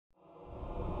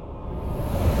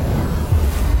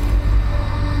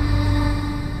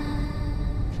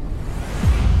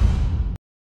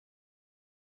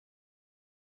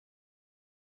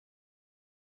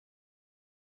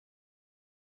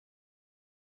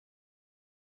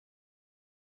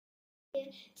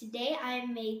Today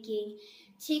I'm making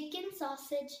chicken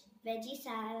sausage veggie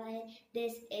salad.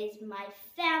 This is my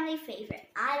family favorite.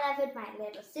 I love it, my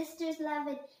little sisters love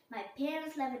it, my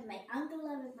parents love it, my uncle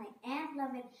loves it, my aunt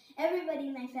loves it. Everybody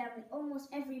in my family, almost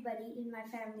everybody in my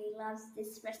family loves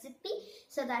this recipe.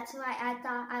 So that's why I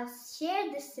thought I'll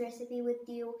share this recipe with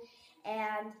you.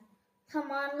 And come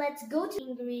on, let's go to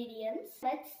ingredients.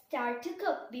 Let's start to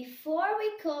cook. Before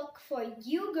we cook, for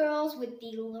you girls with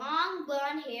the long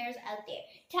blonde hairs out there,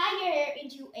 tie your hair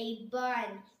into a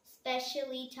bun.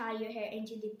 Especially tie your hair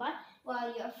into the bun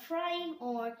while you're frying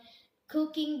or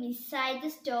cooking beside the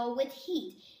stove with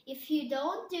heat. If you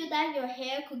don't do that, your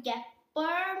hair could get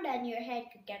burned and your head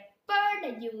could get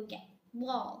burned and you will get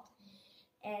bald.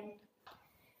 And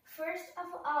first of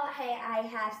all, I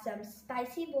have some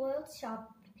spicy boiled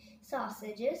chopped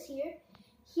sausages here.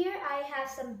 Here I have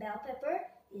some bell pepper.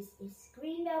 This is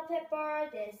green bell pepper.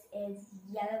 This is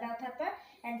yellow bell pepper.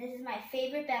 And this is my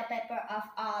favorite bell pepper of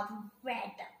all, the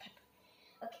red bell pepper.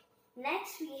 Okay,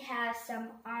 next we have some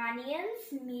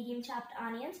onions, medium chopped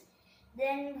onions.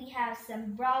 Then we have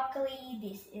some broccoli.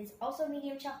 This is also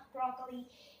medium chopped broccoli.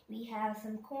 We have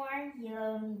some corn,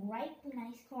 yellow and ripe,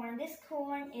 nice corn. This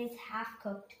corn is half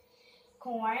cooked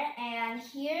corn. And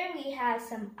here we have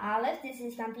some olives. This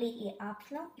is completely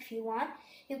optional. If you want,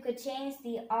 you could change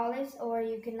the olives or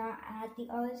you could not add the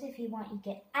olives. If you want, you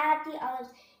can add the olives.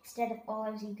 Instead of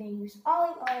olives, you can use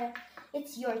olive oil.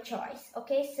 It's your choice.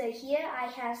 Okay, so here I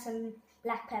have some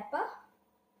black pepper,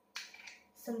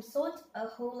 some salt, a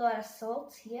whole lot of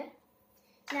salt here.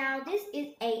 Now this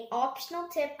is a optional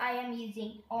tip. I am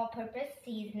using all-purpose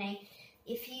seasoning.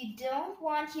 If you don't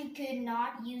want, you could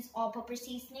not use all-purpose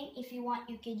seasoning. If you want,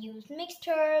 you could use mixed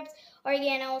herbs,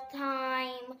 oregano,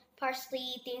 thyme,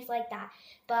 parsley, things like that.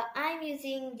 But I'm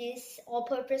using this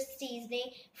all-purpose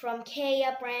seasoning from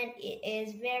Kaya brand. It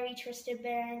is very trusted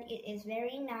brand. It is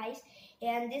very nice,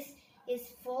 and this is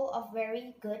full of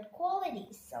very good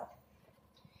qualities. So,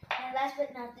 and last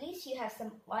but not least, you have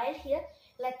some oil here.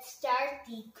 Let's start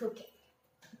the cooking.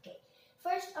 Okay.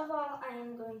 First of all, I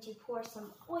am going to pour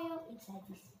some oil inside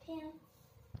this pan.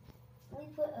 Let me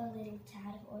put a little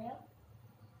tad of oil.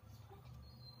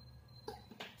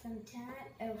 Some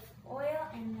tad of oil,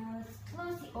 and now let's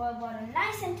close the oil bottle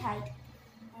nice and tight.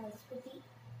 Now let's put the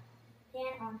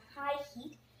pan on high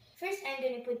heat. First, I'm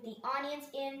going to put the onions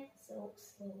in. So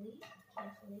slowly,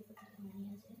 carefully put the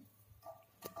onions in.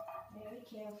 Very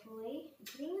carefully.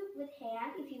 Putting it with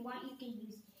hand. If you want, you can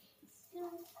use a spoon.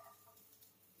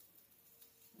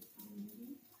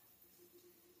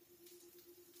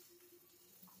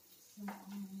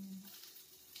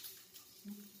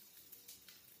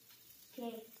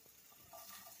 Okay,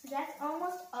 so that's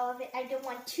almost all of it. I don't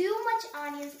want too much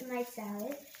onions in my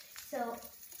salad, so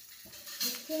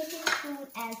just take a spoon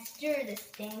and stir this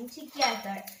thing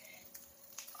together.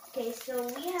 Okay, so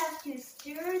we have to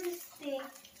stir this thing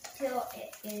till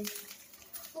it is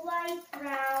light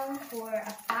brown for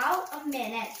about a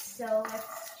minute. So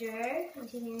let's stir,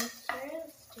 continue to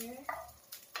stir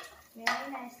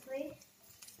very nicely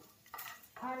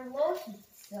on low heat.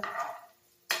 So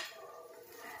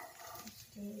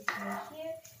stay right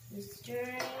here, we're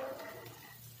stirring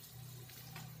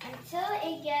until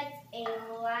it gets a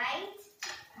light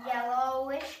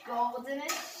yellowish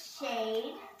goldenish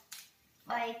shade,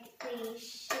 like the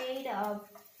shade of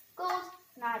gold.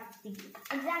 Not the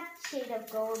exact shade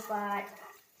of gold, but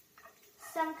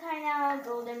some kind of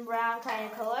golden brown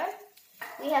kind of color.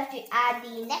 We have to add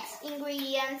the next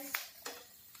ingredients.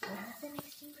 What's the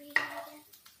next ingredient again?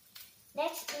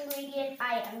 Next ingredient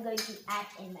I am going to add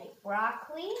in my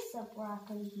broccoli. So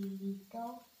broccoli, here we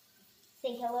go.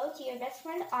 Say hello to your best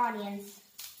friend, onions.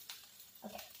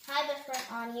 Okay, hi best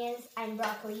friend, onions and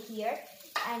broccoli here.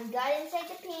 And got inside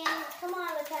the pan. Come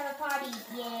on, let's have a party.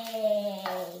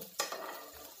 Yay!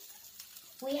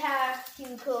 We have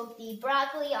to cook the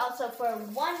broccoli also for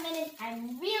 1 minute.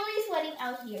 I'm really sweating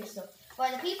out here. So for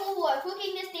the people who are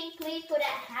cooking this thing, please put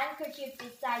a handkerchief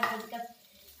beside you because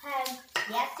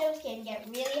gas stoves can get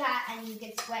really hot and you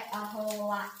can sweat a whole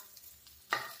lot.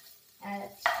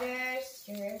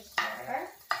 Stir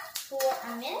for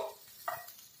a minute.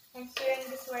 I'm stirring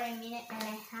this for a minute and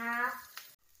a half.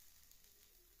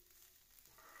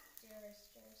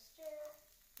 Stir.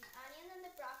 The onions and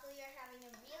the broccoli are having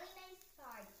a really nice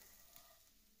party.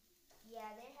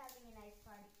 Yeah, they're having a nice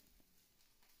party.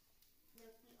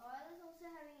 Look, the oil is also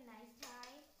having a nice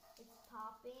time. It's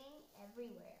popping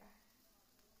everywhere.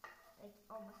 Like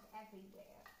almost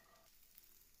everywhere.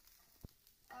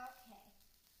 Okay.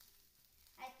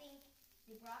 I think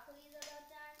the broccoli is about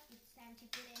done. It's time to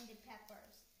put in the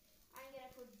peppers. I'm going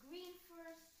to put green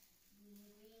first.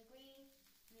 Green.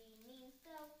 Green means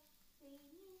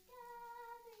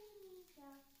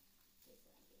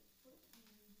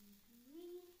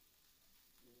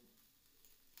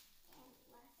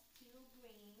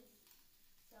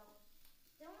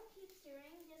don't keep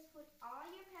stirring, just put all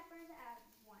your peppers at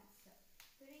once. So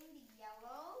putting the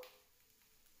yellow.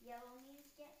 Yellow means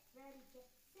get ready, get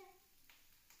set.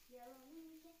 Yellow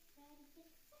means get ready,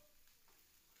 get set.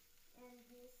 And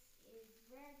this is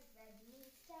red. Red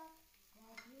means stop.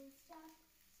 Red means stop.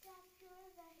 Stop your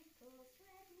vehicles.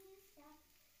 Red means stop.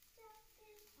 Stop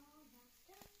it all now.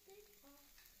 Stop it all.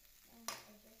 And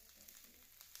I just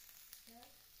stir.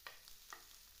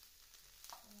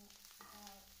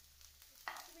 About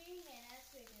 3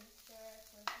 minutes. We're going to stir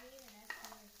for 3 minutes.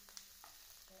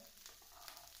 Stir.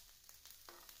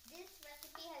 This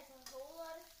recipe has a whole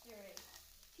lot of stirring.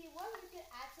 If you want, you could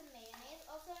add some mayonnaise.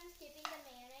 Also, I'm skipping the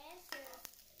mayonnaise since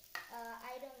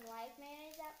I don't like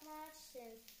mayonnaise that much,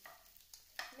 since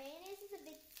mayonnaise is a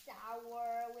bit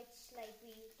sour, which like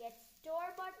we get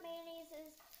store-bought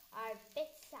mayonnaises are a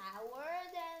bit sour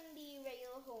than the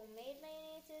regular homemade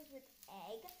mayonnaises with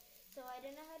egg. So I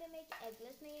don't know how to make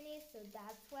eggless mayonnaise, so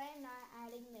that's why I'm not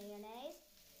adding mayonnaise.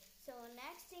 So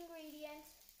next ingredient,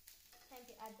 time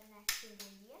to add the next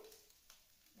ingredient.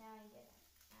 Now I'm gonna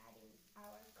add in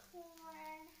our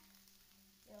corn,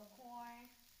 little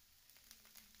corn.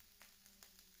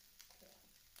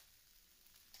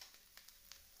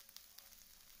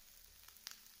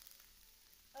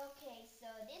 Okay, so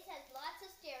this has lots of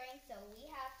stirring, so we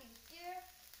have to stir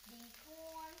the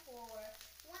corn for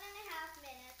 1.5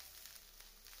 minutes.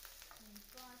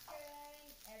 Keep on stirring,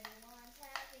 everyone's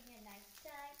having a nice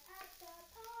time at the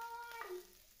party,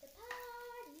 the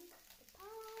party, the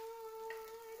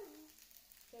party.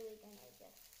 So we're gonna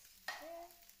just stir,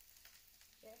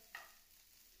 stir.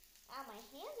 Ah, my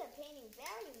hands are paining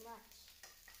very much.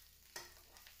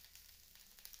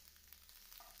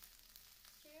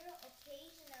 Stir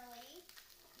occasionally.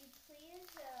 You please,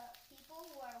 people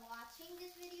who are watching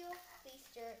this video, please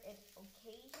stir it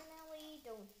occasionally.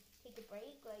 Don't take a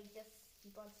break, like just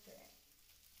keep on stirring.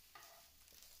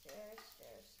 Stir,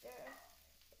 stir, stir.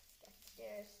 Let's get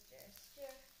stir, stir,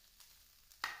 stir.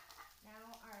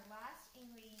 Now our last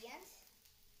ingredient.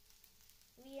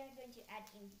 We are going to add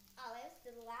in olives,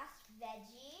 the last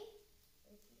veggie.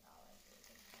 Where's the olive?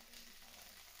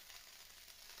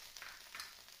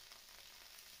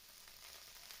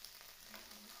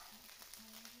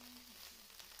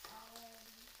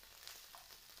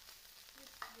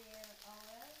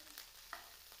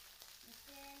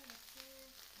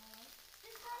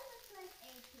 This kind of looks like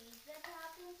a pizza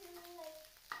topping to me. Like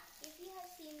if you have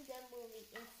seen the movie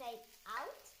Inside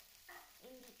Out,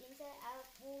 in the Inside Out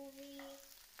movie,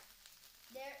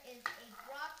 there is a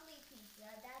broccoli pizza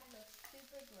that looks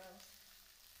super gross.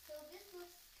 So this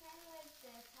looks kind of like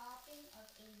the topping of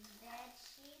a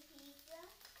veggie pizza.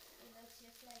 It looks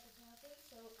just like a topping.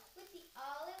 So with the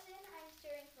olives in, I'm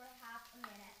stirring for half a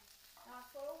minute. Not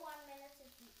for 1 minute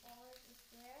since the olive is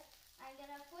there. I'm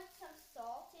gonna put some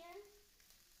salt in.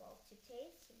 Salt to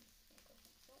taste. Sprinkle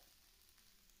some salt.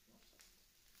 More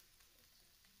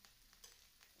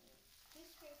salt. 2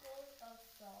 sprinkles of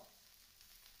salt.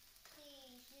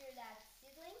 See, hear that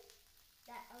sizzling?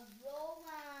 That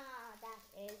aroma. That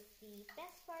is the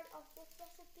best part of this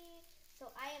recipe.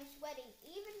 So I am sweating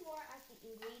even more as the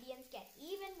ingredients get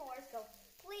even more. So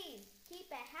please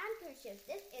keep a handkerchief.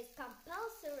 This is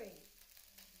compulsory.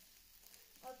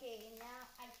 Okay, now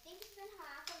I think it's been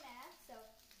half a minute. So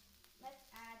let's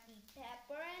add the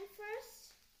pepper in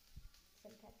first.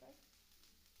 Some pepper.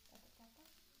 Pepper, pepper.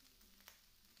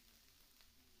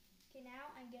 Okay,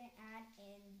 now I'm gonna add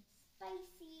in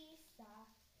spicy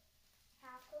sauce.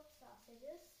 Half-cooked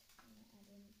sausages. I'm gonna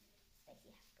add in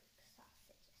spicy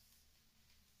half-cooked sausages.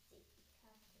 See,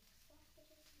 half-cooked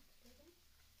sausages.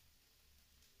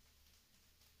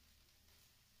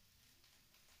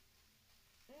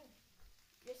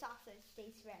 Your sausage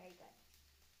tastes very good.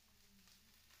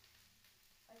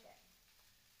 Okay.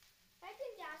 I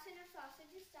think that's enough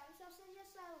sausages. Some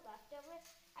sausages are left over.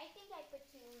 I think I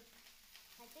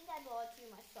bought too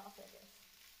much sausages.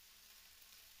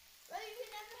 Well, you can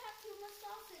never have too much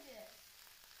sausages.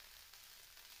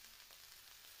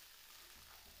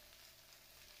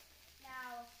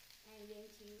 Now, I'm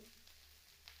going to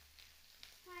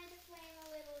high the flame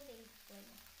a little bit.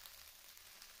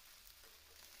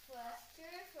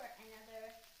 Stir for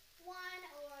another 1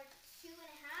 or 2.5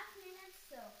 minutes.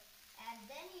 And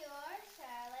then your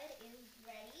salad is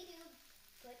ready to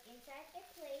put inside a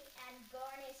plate and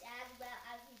garnish as well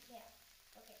as you can.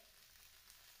 Okay.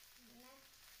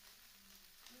 Next,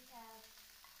 we have.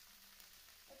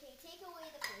 Okay, take away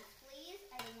the plate, please.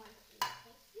 I don't want to eat.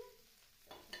 Thank you.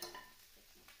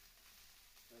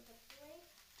 So the plate.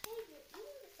 Hey, you're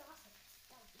eating the sausages.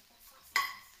 Don't eat the sausages.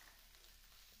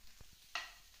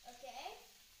 Okay.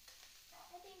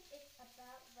 I think it's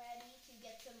about ready to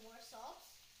get some more salt.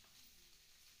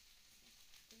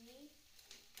 3.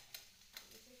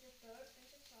 This is the third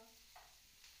pinch of salt.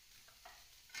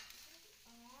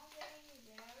 All getting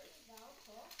very well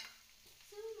cooked.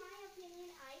 So in my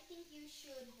opinion, I think you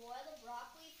should boil the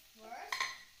broccoli first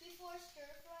before stir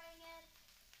frying it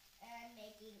and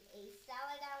making a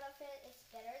salad out of it. It's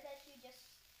better that you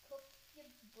just cook your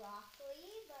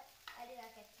broccoli, but I did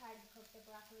not get time to cook the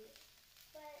broccoli.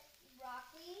 But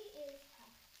broccoli is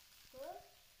good.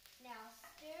 Now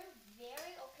stir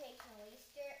very occasionally,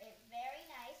 stir it very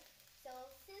nice. So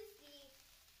since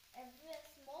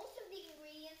most of the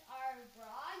ingredients are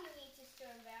raw, you need to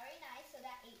stir very nice so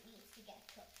that it needs to get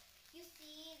cooked. You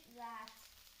see that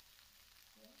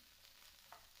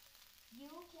you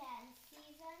can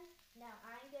season. Now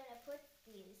I'm gonna put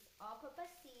this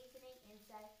all-purpose seasoning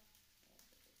inside.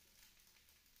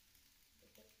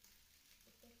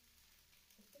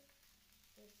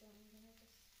 So I'm gonna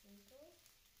just sprinkle.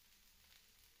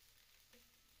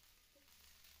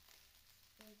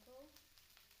 Sprinkle.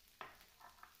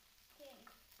 Okay,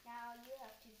 now you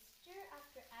have to stir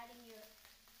after adding your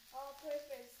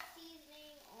all-purpose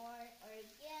seasoning or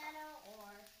oregano or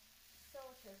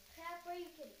salt or pepper. You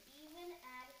can even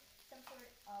add some sort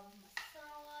of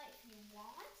masala if you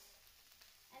want.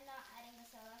 I'm not adding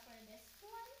masala for this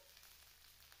one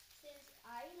since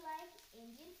I like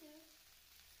Indian food.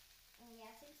 And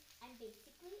yeah, since I'm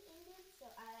basically Indian, so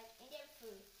I like Indian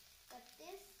food. But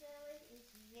this salad is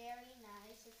very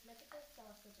nice. Just look at the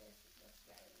sausages. It looks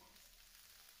very nice.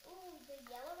 Ooh, the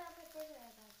yellow bell peppers are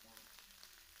about done.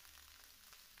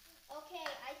 Okay,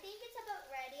 I think it's about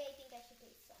ready. I think I should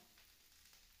taste some.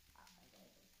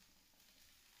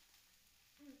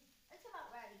 It's about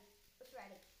ready. It's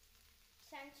ready.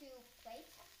 Time to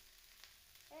plate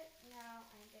it. Now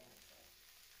I'm going to plate.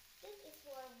 This is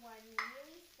for one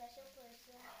really special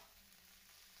person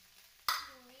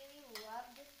who really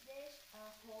loved this dish a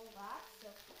whole lot. So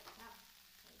now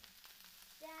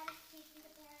Dad is taking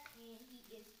the pan and he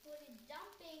is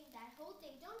dumping that whole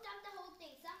thing. Don't dump the whole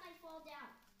thing. Some might fall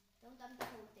down. Don't dump the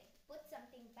whole thing. Put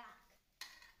something back.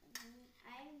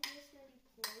 I'm just going to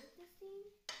play with this thing.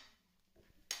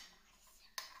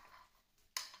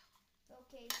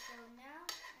 Okay, so now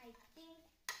I think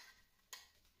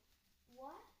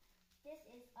this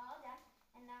is all done.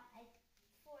 And now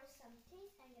for some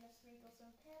taste, I'm going to sprinkle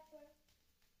some pepper,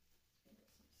 sprinkle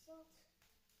some salt,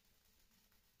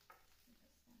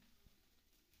 sprinkle some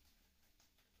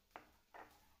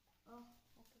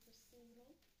all-purpose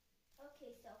seasoning.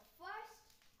 Okay, so first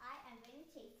I am going to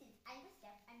taste it. I'm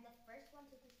the first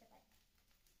one to taste the bite.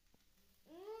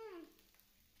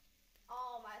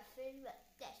 Oh, my favorite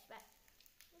dish, but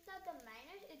without the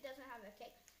mayonnaise, it doesn't have a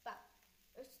cake, but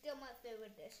it's still my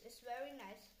favorite dish. It's very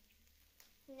nice.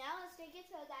 Now let's take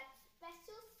it to that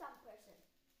special some person.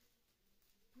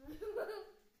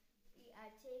 We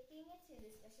are taking it to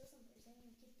the special some person.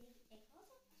 You can take it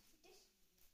also.